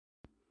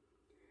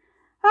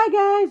Hi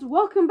guys,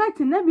 welcome back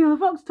to Nebula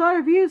Fox Toy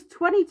Reviews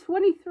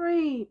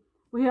 2023.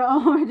 We are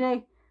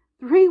already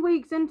 3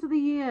 weeks into the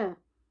year.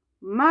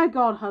 My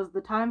god, has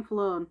the time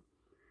flown.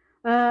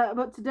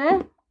 But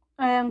today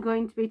I am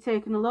going to be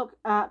taking a look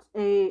at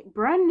a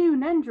brand new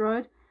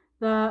Nendoroid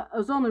that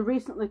has only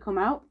recently come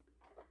out.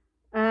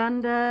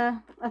 And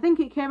I think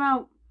it came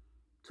out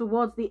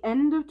towards the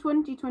end of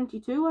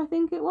 2022, I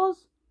think it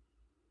was.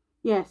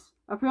 Yes,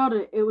 I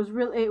pre-ordered it.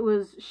 It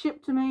was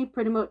shipped to me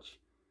pretty much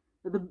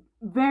at the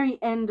very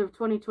end of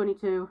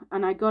 2022,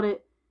 and I got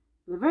it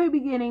at the very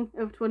beginning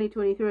of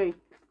 2023.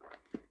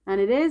 And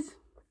it is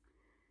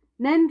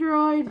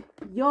Nendoroid,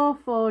 Your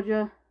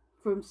Forger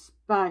from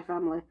Spy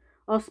Family,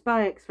 or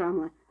Spy X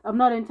Family. I'm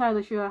not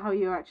entirely sure how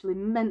you're actually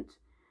meant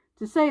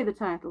to say the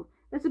title.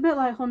 It's a bit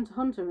like Hunter x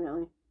Hunter,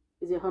 really.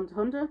 Is it Hunter x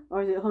Hunter,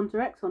 or is it Hunter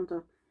x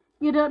Hunter?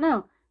 You don't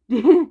know.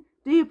 Do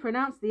you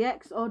pronounce the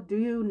X, or do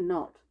you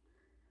not?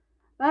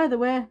 Either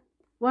way,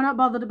 we're not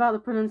bothered about the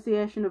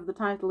pronunciation of the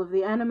title of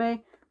the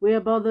anime. We are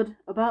bothered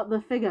about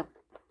the figure.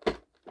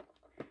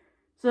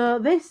 So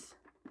this,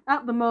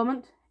 at the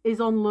moment, is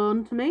on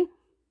loan to me.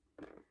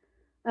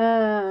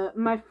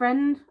 My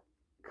friend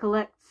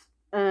collects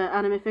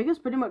anime figures,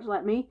 pretty much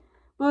like me,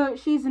 but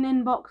she's an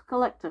inbox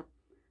collector.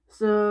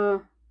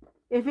 So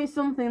if it's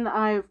something that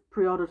I've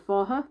pre-ordered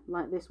for her,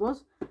 like this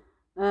was,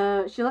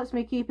 she lets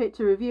me keep it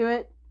to review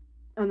it,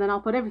 and then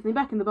I'll put everything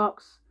back in the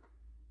box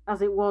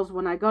as it was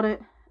when I got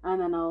it, and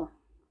then I'll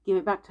give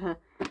it back to her.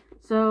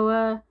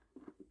 So,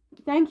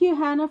 thank you,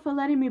 Hannah, for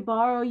letting me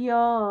borrow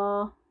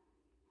your...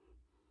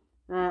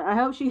 I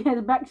hope she gets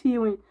back to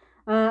you in...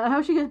 I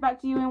hope she gets back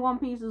to you in one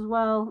piece as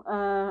well.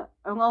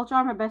 And I'll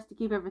try my best to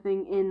keep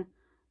everything in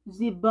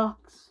the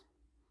box.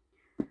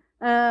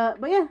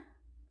 But yeah,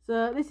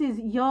 so this is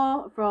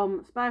Your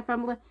from Spy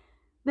Family.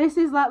 This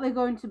is likely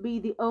going to be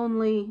the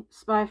only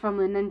Spy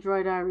Family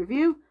Nendoroid I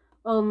review,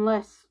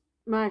 unless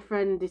my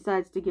friend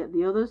decides to get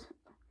the others.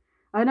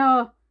 I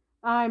know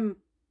I'm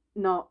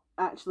not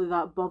actually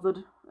that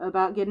bothered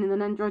about getting the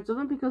Nendoroids of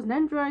them, because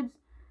Nendoroids,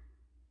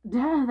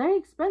 they're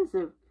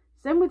expensive.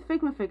 Same with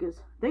Figma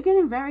figures. They're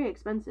getting very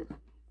expensive.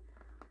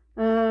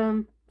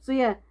 So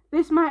yeah,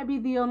 this might be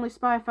the only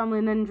Spy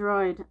Family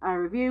Nendoroid I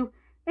review.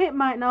 It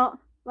might not.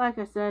 Like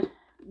I said,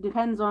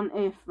 depends on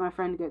if my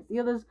friend gets the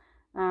others,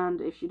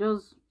 and if she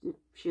does, if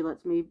she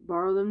lets me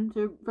borrow them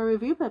for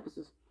review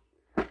purposes.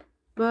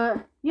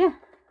 But yeah,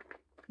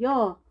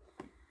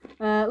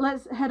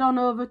 let's head on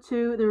over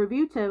to the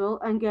review table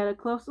and get a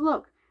closer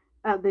look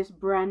at this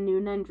brand new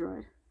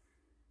Nendoroid.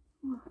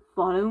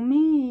 Follow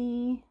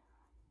me.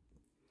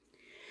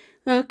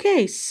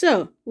 Okay,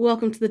 so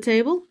welcome to the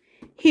table.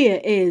 Here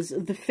is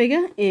the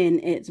figure in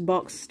its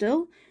box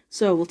still.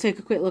 So we'll take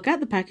a quick look at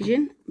the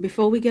packaging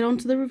before we get on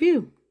to the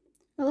review.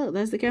 Oh look,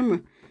 there's the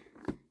camera.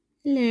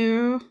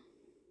 Hello.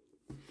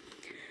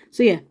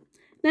 So yeah,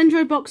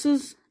 Nendoroid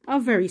boxes are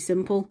very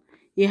simple.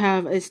 You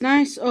have this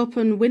nice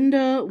open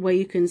window where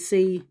you can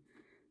see,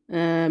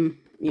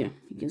 you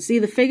can see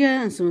the figure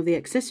and some of the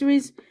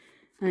accessories.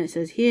 And it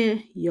says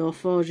here, Your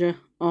Forger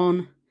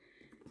on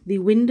the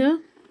window.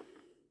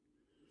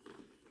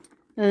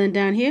 And then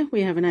down here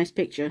we have a nice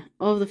picture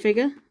of the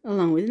figure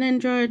along with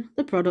Nendoroid,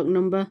 the product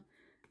number,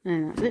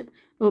 and that's it.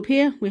 Up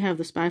here we have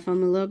the Spy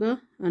Family logo,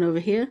 and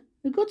over here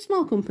the Good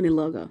Small Company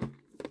logo.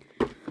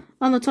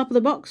 On the top of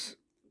the box,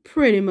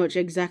 pretty much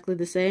exactly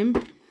the same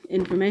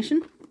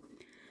information.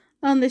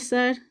 On this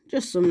side,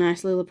 just some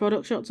nice little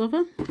product shots of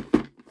her.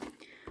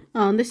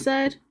 On this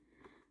side,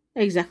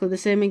 exactly the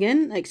same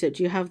again, except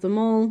you have them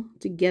all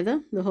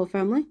together, the whole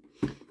family.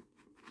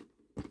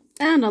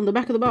 And on the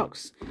back of the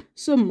box,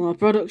 some more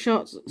product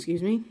shots,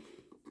 excuse me,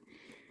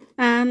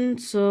 and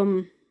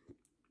a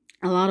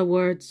lot of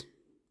words.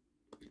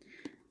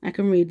 I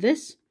can read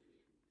this,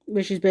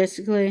 which is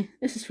basically,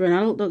 this is for an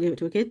adult, don't give it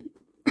to a kid.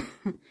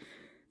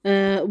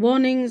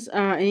 Warnings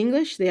are in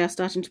English, they are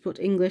starting to put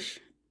English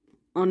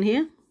on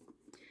here.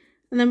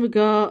 And then we've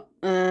got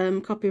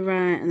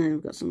copyright, and then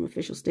we've got some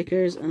official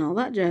stickers and all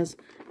that jazz.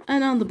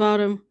 And on the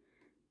bottom,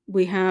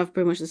 we have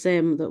pretty much the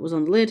same that was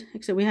on the lid,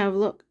 except we have,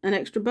 look, an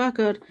extra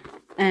barcode,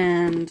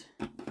 and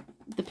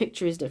the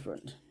picture is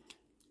different.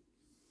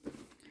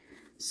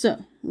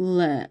 So,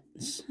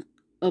 let's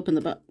open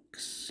the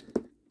box.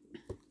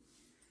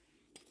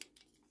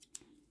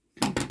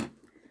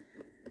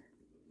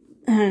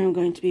 I'm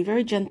going to be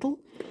very gentle.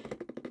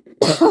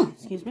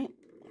 Excuse me.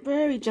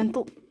 Very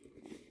gentle.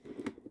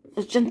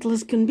 As gentle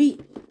as can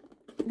be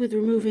with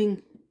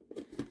removing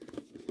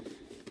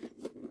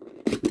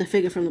the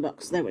figure from the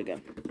box. There we go.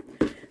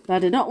 But I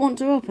did not want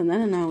to open that,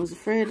 and I was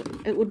afraid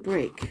it would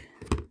break.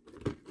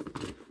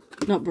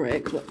 Not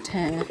break, but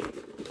tear.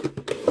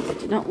 I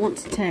did not want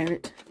to tear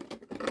it.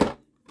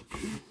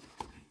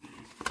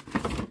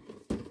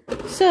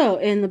 So,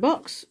 in the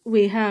box,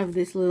 we have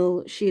this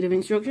little sheet of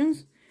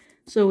instructions.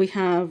 So we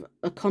have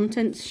a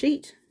contents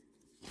sheet.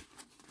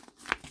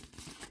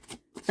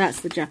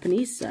 That's the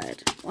Japanese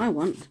side. I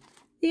want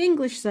the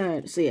English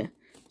side. So yeah,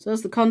 so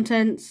that's the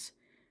contents,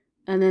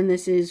 and then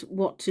this is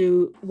what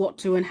to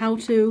and how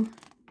to,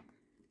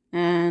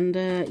 and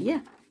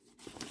yeah.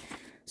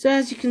 So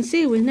as you can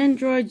see with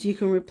Nendoroid, you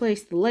can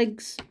replace the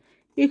legs,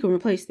 you can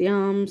replace the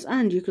arms,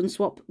 and you can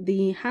swap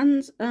the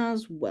hands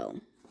as well.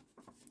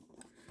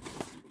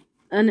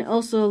 And it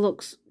also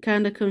looks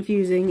kind of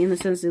confusing in the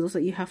sense it looks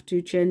like you have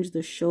to change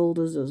the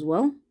shoulders as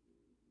well.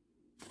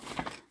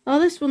 Oh,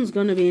 this one's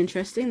going to be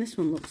interesting. This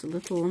one looks a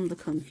little on the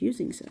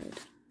confusing side.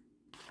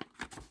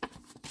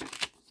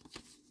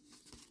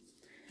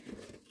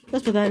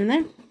 Let's put that in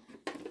there.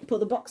 Put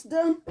the box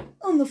down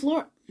on the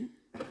floor.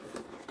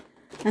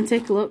 And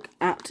take a look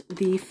at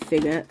the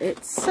figure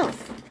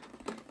itself.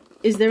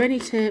 Is there any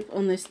tape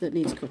on this that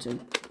needs cutting?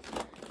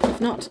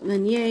 If not,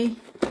 then yay.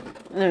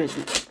 There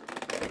isn't.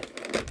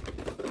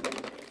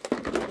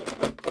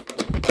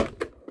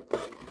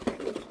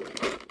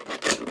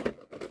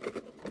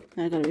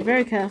 I've got to be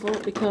very careful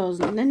because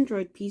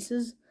Nendoroid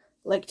pieces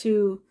like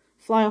to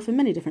fly off in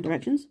many different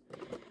directions.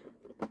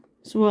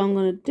 So what I'm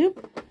going to do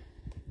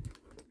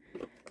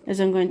is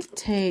I'm going to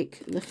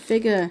take the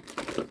figure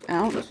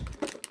out.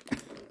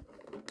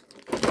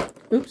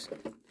 Oops.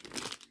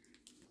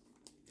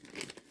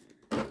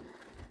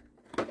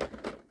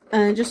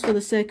 And just for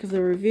the sake of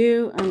the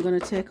review, I'm going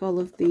to take all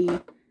of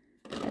the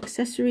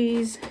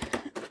accessories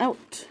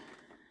out.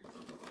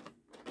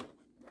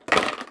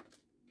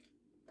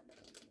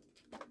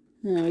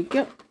 There we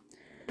go.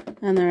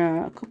 And there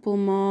are a couple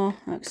more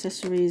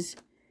accessories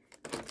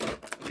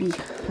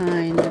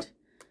behind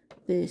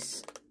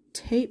this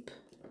tape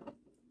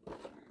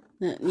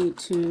that need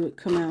to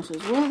come out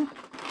as well.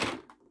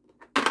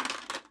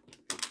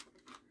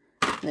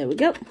 There we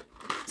go.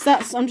 So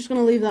I'm just going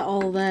to leave that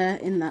all there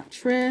in that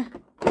tray.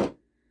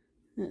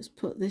 Let's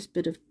put this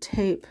bit of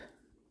tape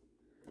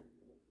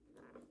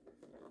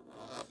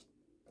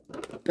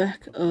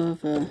back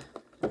over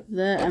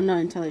there. I'm not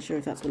entirely sure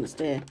if that's going to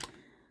stay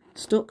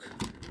stuck.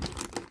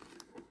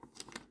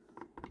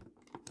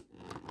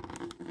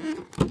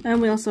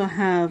 And we also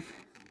have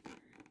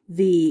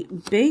the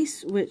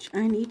base, which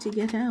I need to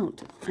get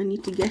out. I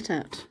need to get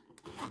at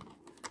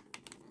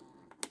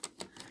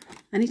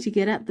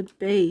the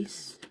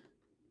base.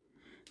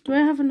 Do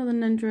I have another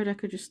Nendoroid I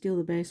could just steal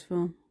the base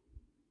from?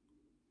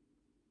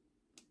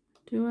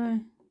 Do I?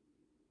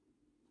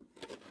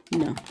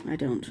 No, I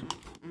don't.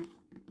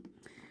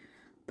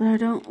 But I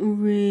don't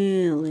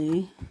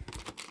really...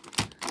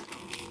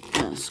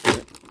 Oh, screw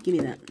it. Give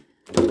me that.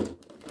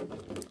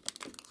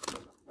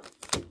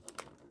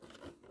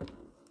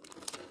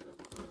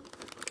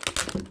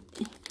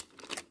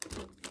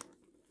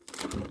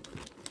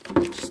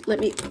 Just let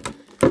me...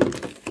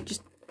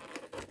 Just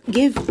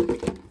give...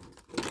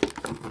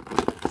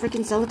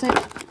 Freaking sellotape.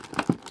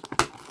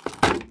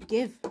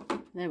 Give.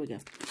 There we go.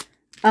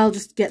 I'll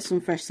just get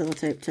some fresh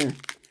sellotape to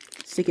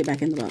stick it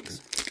back in the box.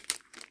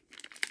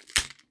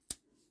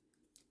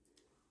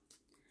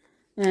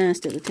 And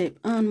stick the tape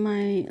on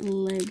my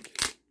leg.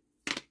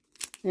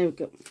 There we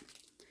go.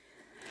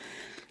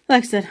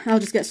 Like I said, I'll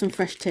just get some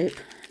fresh tape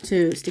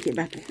to stick it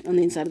back on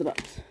the inside of the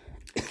box.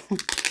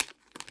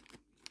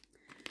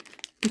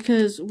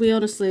 Because we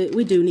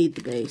do need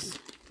the base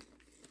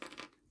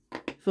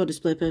for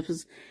display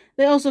purposes.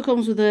 It also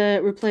comes with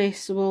a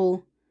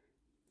replaceable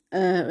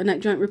neck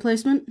joint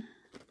replacement.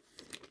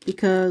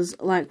 Because,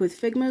 like with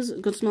Figmas,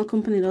 Good Smell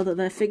Company know that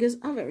their figures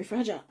are very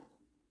fragile.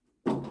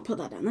 Put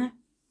that down there.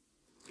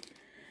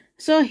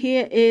 So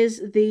here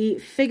is the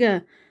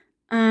figure.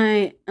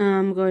 I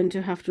am going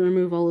to have to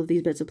remove all of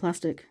these bits of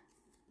plastic.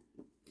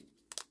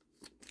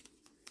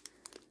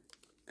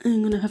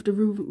 I'm going to have to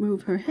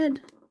remove her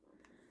head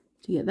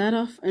to get that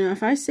off. And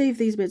if I save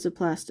these bits of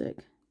plastic,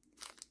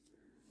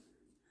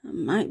 I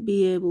might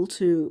be able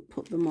to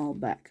put them all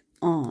back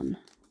on.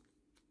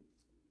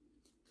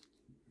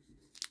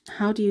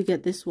 How do you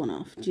get this one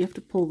off? Do you have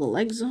to pull the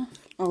legs off?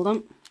 Hold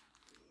on.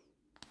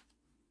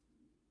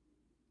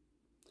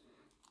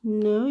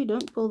 No, you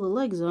don't pull the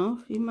legs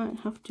off. You might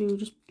have to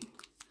just...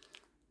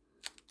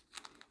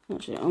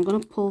 Actually, I'm going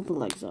to pull the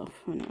legs off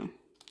for now.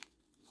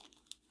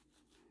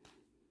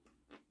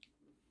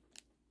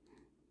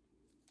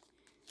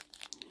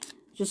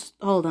 Just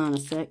hold on a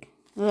sec.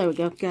 Oh, there we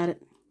go, got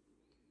it.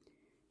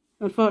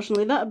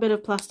 Unfortunately, that bit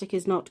of plastic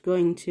is not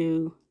going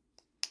to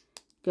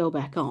go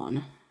back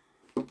on.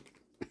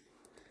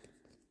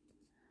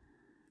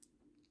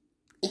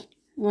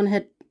 One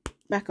head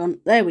back on.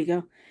 There we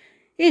go.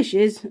 Here she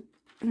is.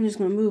 I'm just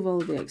going to move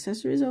all of the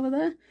accessories over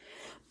there.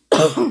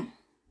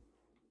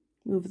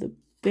 Move the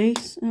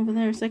base over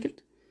there a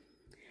second.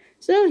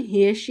 So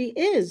here she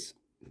is.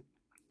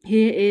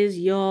 Here is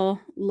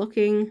your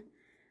looking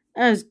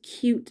as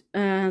cute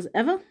as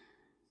ever.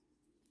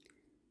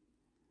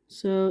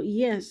 So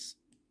yes,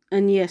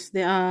 and yes,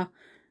 there are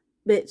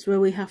bits where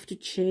we have to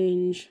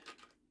change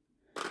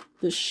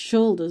the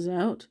shoulders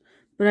out.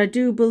 But I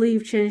do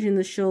believe changing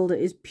the shoulder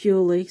is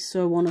purely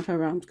so one of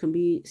her arms can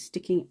be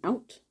sticking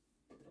out.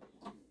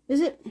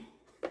 Is it?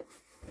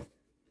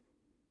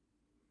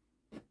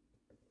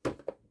 I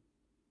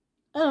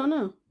don't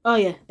know. Oh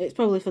yeah, it's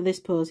probably for this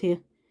pose here.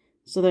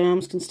 So their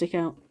arms can stick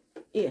out.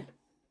 Yeah.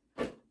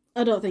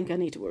 I don't think I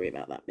need to worry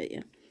about that bit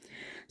yet.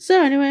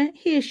 So anyway,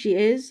 here she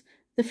is.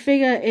 The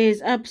figure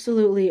is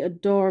absolutely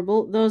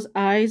adorable. Those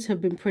eyes have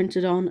been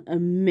printed on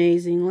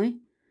amazingly.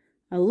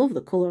 I love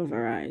the colour of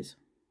her eyes.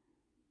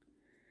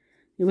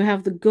 We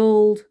have the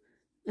gold,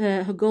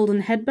 her golden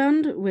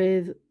headband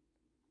with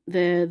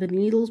the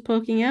needles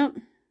poking out.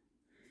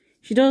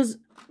 She does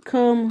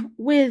come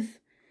with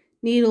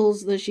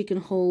needles that she can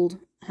hold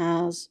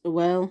as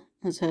well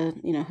as her,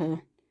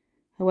 her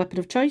weapon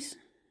of choice.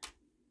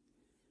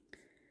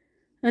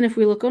 And if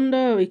we look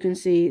under, we can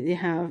see they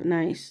have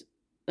nice,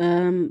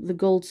 the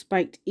gold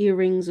spiked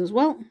earrings as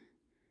well.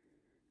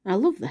 I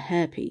love the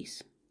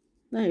hairpiece.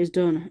 That is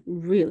done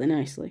really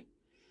nicely.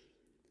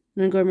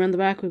 And then going around the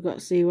back, we've got to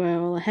see where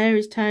all the hair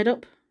is tied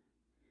up.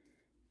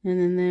 And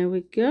then there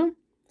we go.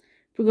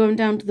 If we're going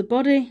down to the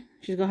body,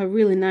 she's got her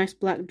really nice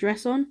black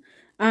dress on.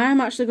 I'm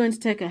actually going to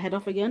take her head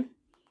off again,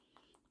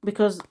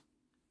 because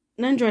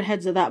Nendoroid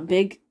heads are that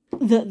big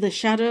that the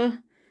shadow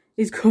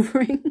is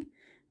covering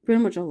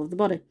pretty much all of the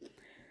body.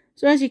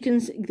 So as you can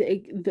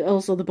see,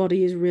 also the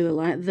body is really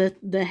light.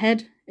 The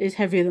head is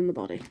heavier than the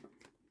body.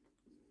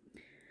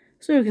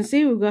 So you can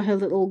see we've got her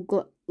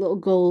little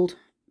gold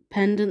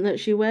pendant that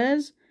she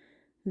wears.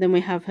 Then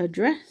we have her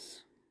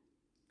dress,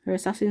 her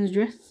assassin's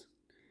dress,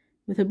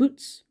 with her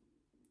boots.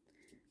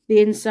 The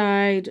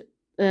inside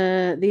of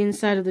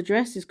the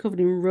dress is covered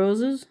in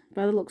roses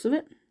by the looks of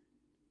it.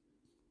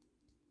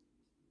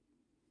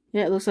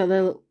 Yeah, it looks like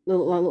they look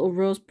like little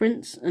rose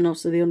prints, and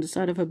also the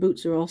underside of her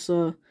boots are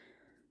also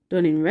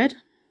done in red.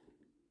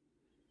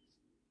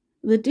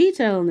 The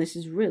detail on this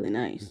is really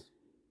nice.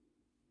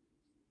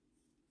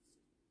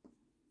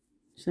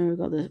 So we've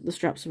got the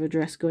straps of her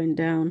dress going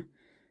down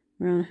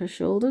around her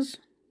shoulders.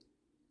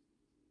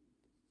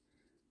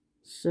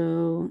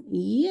 So,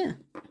 yeah.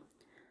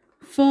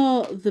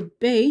 For the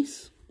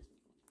base,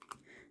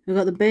 we've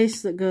got the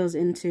base that goes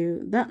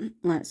into that,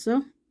 like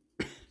so.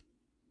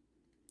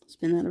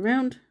 Spin that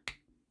around.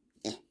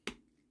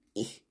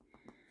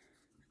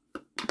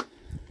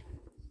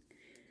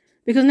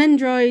 Because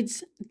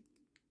Nendoroids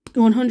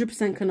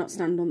 100% cannot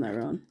stand on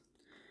their own.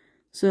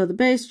 So the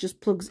base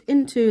just plugs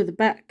into the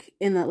back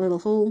in that little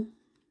hole.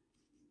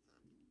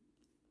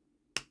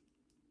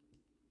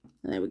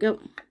 There we go.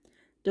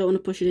 Don't want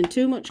to push it in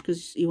too much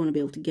because you want to be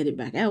able to get it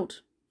back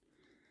out.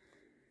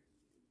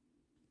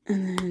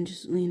 And then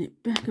just lean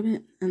it back a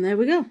bit. And there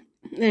we go.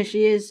 There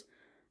she is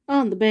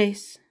on the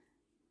base,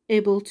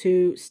 able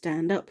to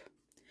stand up.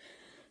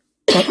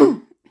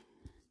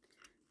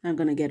 I'm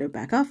going to get her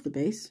back off the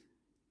base.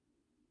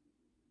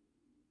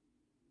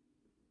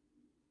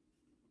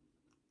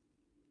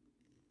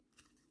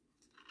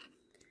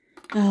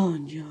 Oh,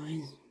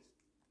 joys.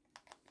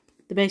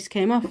 The base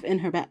came off in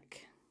her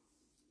back.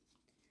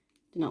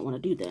 Did not want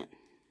to do that.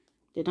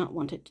 Did not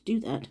want it to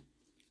do that.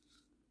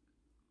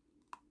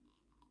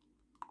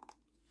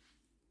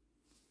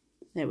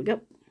 There we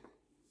go.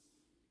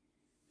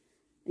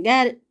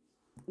 Got it.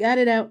 Got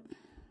it out.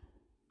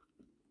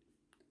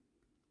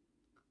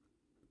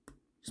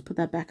 Just put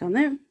that back on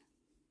there.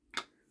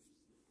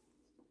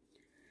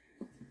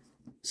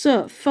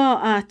 So, for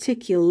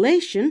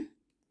articulation,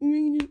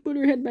 we just put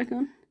her head back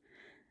on.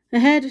 The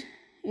head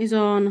is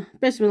on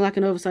basically like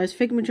an oversized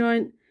figma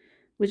joint,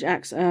 which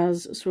acts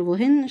as a swivel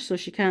hinge, so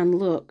she can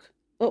look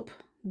up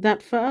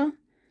that far,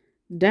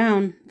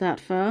 down that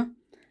far,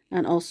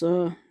 and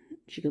also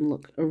she can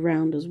look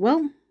around as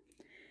well.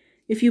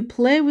 If you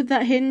play with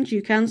that hinge,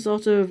 you can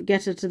sort of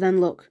get her to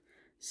then look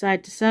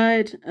side to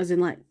side, as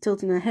in like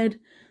tilting her head,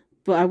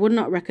 but I would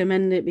not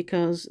recommend it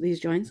because these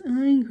joints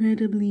are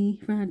incredibly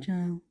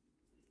fragile.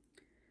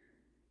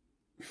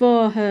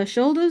 For her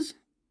shoulders,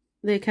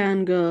 they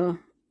can go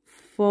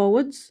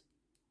forwards,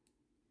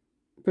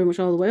 pretty much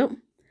all the way up,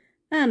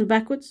 and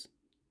backwards,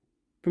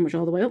 pretty much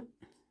all the way up.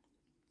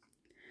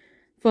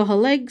 For her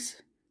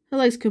legs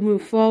can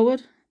move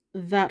forward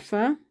that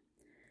far,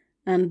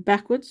 and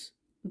backwards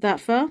that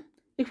far.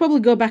 You could probably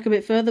go back a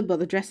bit further, but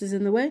the dress is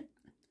in the way.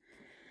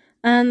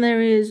 And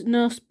there is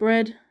no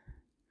spread,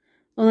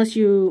 unless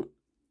you,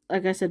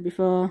 like I said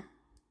before,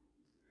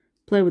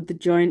 play with the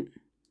joint.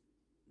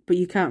 But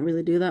you can't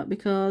really do that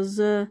because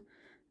I'm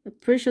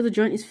pretty sure the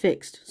joint is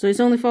fixed. So it's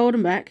only forward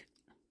and back.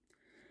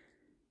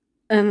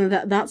 And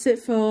that's it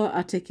for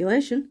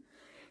articulation.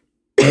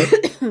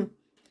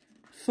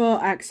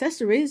 For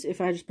accessories, if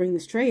I just bring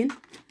this tray in,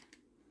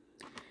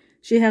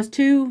 she has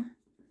two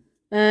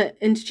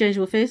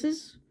interchangeable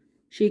faces.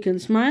 She can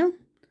smile,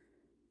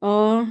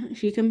 or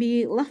she can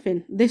be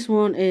laughing. This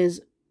one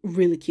is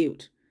really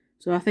cute.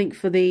 So I think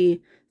for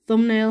the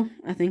thumbnail,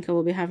 I think I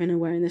will be having her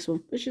wearing this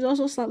one. But she's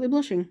also slightly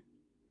blushing.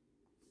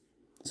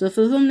 So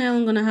for the thumbnail,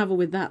 I'm going to have her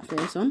with that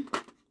face on.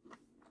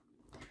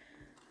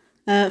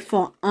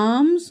 For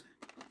arms,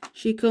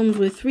 she comes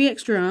with 3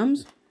 extra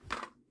arms.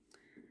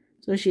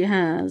 So she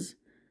has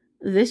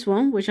this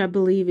one, which I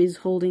believe is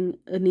holding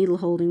a needle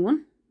holding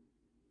one.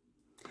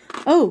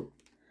 Oh,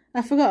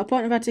 I forgot a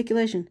point of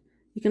articulation.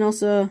 You can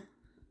also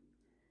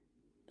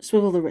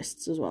swivel the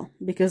wrists as well,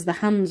 because the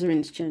hands are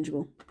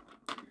interchangeable.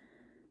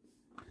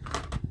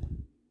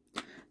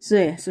 So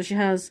yeah, so she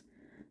has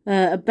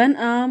A bent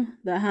arm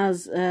that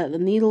has the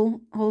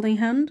needle holding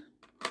hand.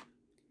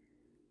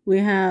 We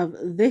have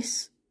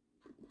this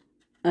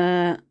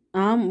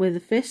arm with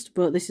a fist,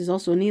 but this is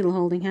also a needle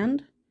holding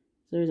hand.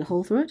 So there's a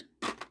hole through it.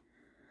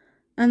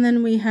 And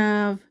then we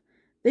have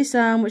this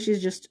arm, which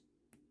is just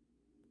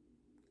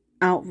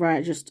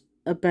outright just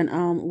a bent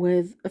arm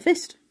with a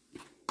fist.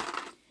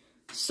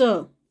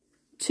 So,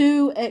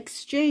 to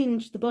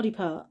exchange the body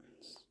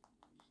parts,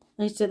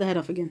 I need to take the head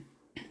off again.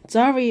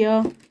 Sorry,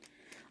 y'all.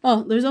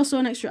 Oh, there's also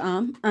an extra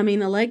arm. I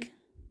mean, a leg.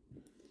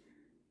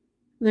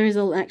 There is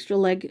an extra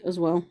leg as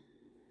well.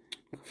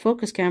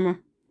 Focus camera.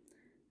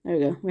 There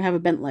we go. We have a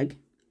bent leg.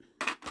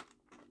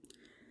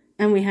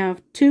 And we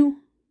have 2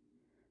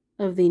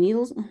 of the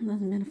needles. Oh,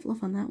 there's a bit of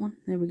fluff on that one.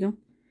 There we go.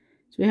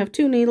 So we have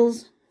 2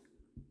 needles.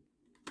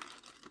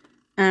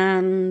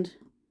 And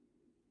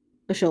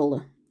a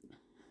shoulder.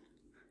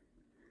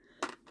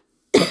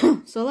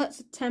 So let's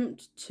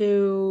attempt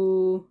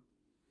to...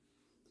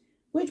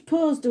 Which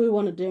pose do we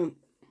want to do?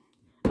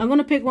 I'm going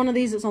to pick one of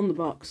these that's on the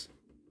box.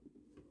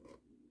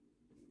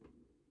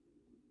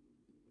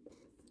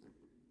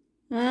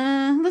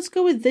 Let's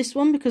go with this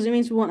one because it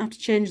means we won't have to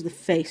change the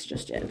face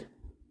just yet.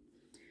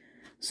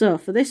 So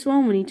for this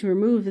one we need to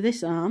remove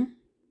this arm.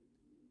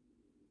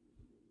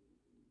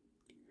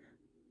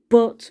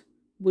 But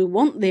we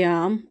want the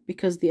arm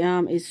because the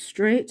arm is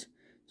straight. So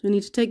we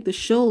need to take the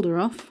shoulder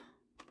off.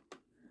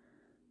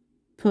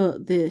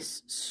 Put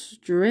this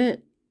straight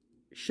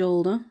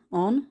shoulder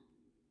on.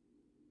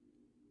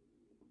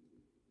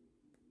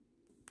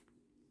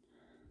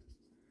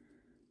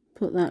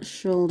 Put that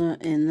shoulder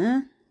in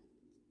there.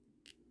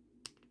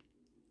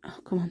 Oh,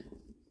 come on.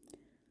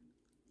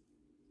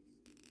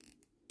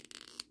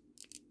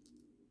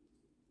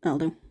 That'll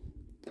do.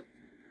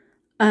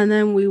 And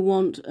then we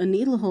want a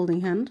needle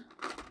holding hand.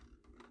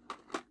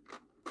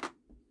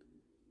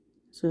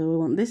 So we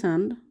want this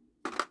hand.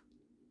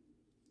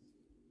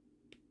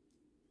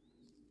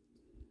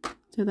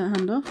 Take that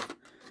hand off.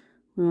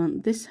 We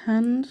want this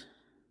hand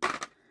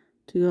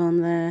to go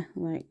on there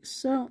like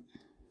so.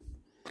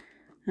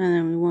 And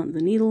then we want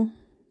the needle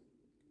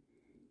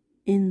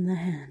in the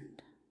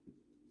hand.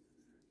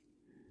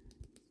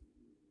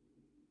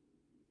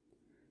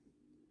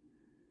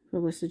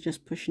 Probably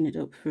suggest pushing it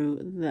up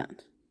through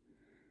that.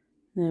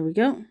 There we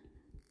go.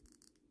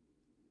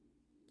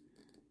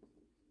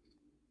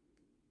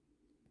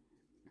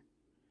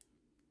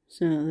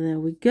 So there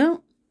we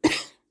go.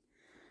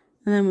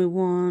 And then we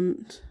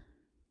want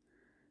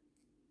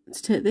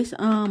to take this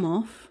arm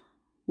off.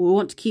 We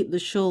want to keep the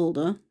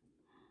shoulder.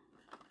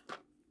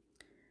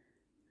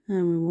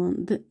 And we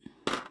want that.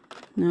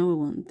 No, we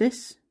want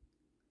this.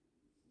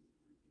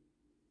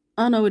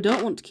 Oh no, we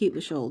don't want to keep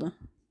the shoulder.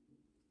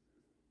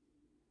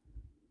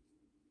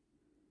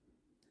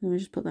 So we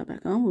just put that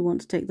back on. We want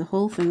to take the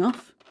whole thing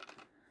off.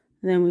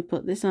 Then we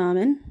put this arm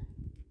in.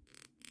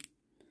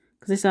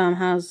 Because this arm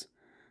has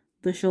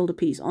the shoulder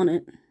piece on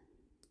it.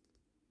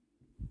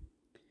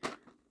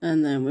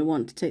 And then we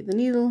want to take the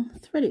needle,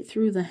 thread it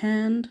through the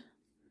hand,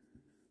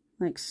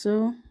 like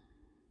so.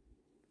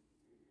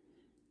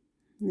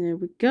 There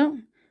we go.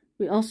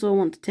 We also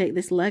want to take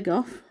this leg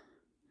off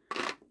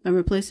and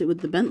replace it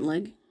with the bent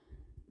leg.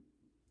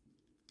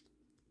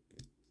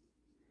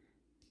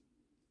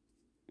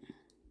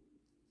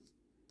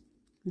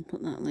 And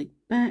put that leg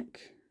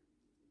back.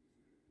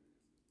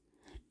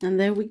 And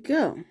there we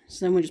go.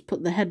 So then we just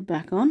put the head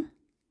back on.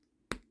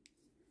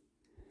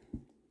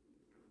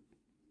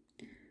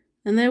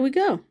 And there we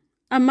go.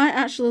 I might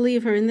actually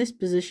leave her in this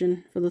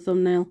position for the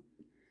thumbnail,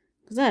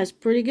 because that is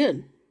pretty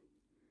good.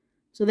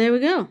 So there we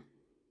go.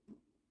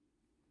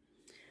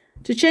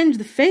 To change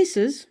the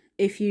faces,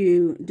 if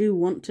you do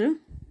want to,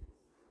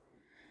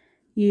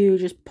 you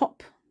just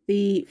pop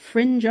the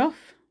fringe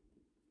off.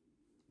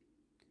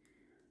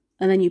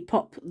 And then you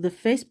pop the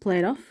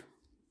faceplate off.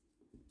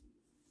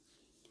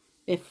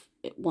 If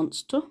it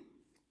wants to.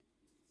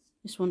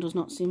 This one does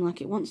not seem like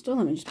it wants to.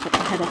 Let me just pop the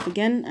head off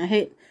again. I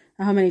hate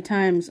how many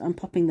times I'm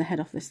popping the head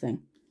off this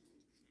thing.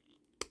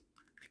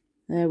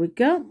 There we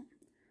go.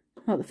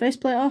 Pop the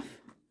faceplate off.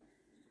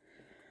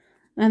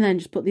 And then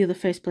just put the other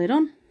faceplate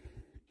on.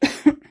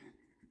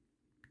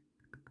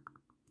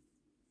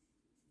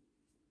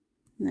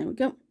 There we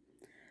go.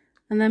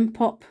 And then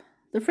pop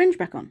the fringe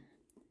back on.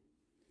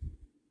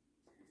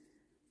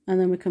 And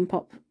then we can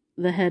pop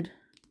the head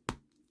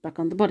back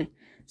on the body.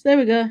 So there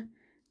we go.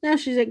 Now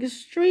she's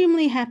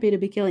extremely happy to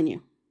be killing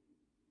you.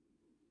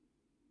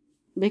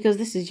 Because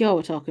this is Yo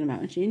we're talking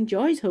about, and she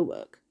enjoys her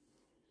work.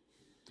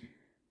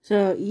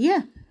 So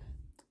yeah.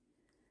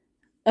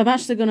 I'm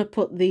actually gonna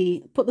put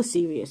the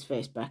serious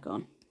face back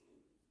on.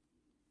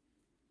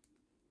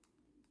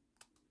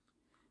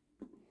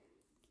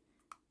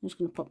 I'm just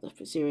gonna pop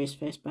the serious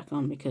face back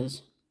on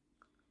because,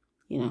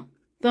 you know,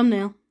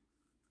 thumbnail.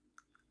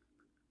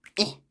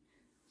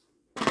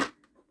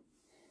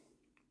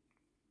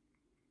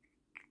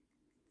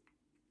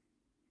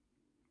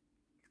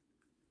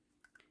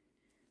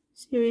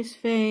 Serious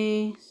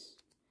face,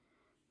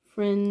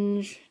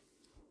 fringe,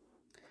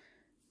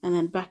 and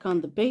then back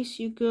on the base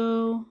you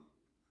go.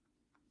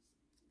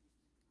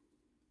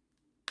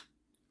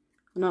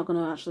 I'm not going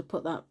to actually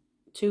put that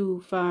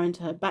too far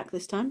into her back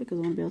this time because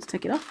I won't be able to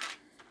take it off.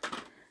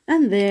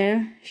 And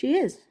there she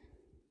is.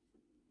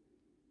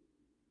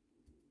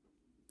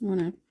 I want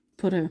to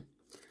put her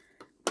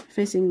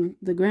facing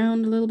the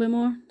ground a little bit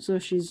more so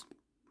she's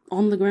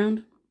on the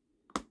ground.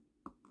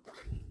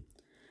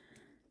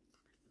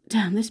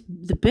 Damn,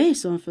 the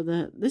base on for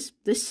this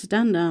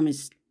stand arm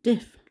is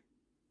stiff.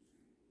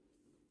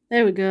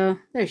 There we go.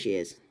 There she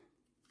is.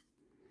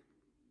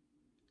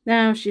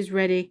 Now she's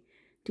ready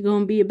to go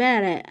and be a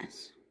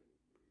badass.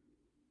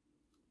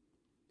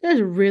 That's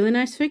a really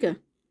nice figure.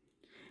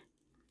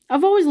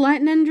 I've always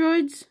liked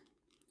Nendoroids,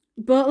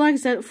 but like I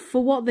said,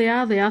 for what they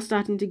are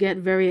starting to get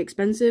very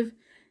expensive.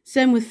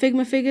 Same with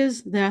Figma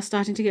figures, they are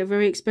starting to get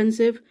very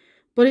expensive,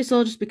 but it's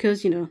all just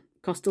because, you know,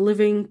 cost of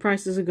living,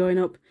 prices are going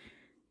up.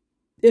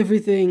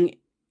 Everything,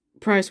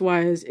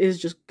 price-wise, is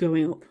just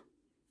going up.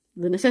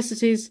 The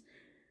necessities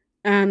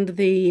and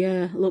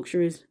the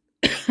luxuries,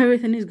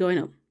 everything is going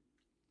up.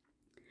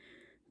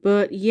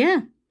 But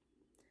yeah,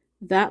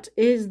 that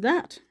is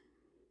that.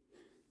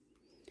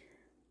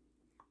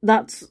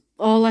 That's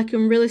all I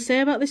can really say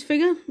about this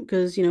figure,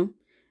 because, you know,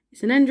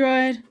 it's an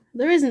Nendoroid.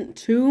 There isn't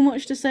too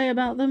much to say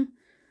about them.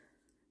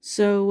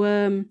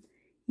 So,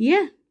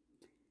 yeah.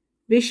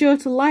 Be sure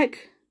to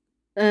like,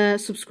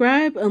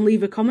 subscribe, and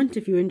leave a comment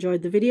if you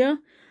enjoyed the video.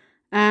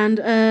 And,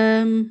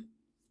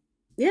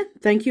 yeah,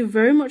 thank you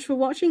very much for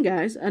watching,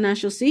 guys, and I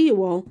shall see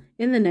you all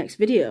in the next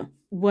video,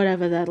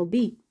 whatever that'll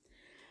be.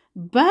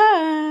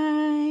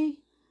 Bye!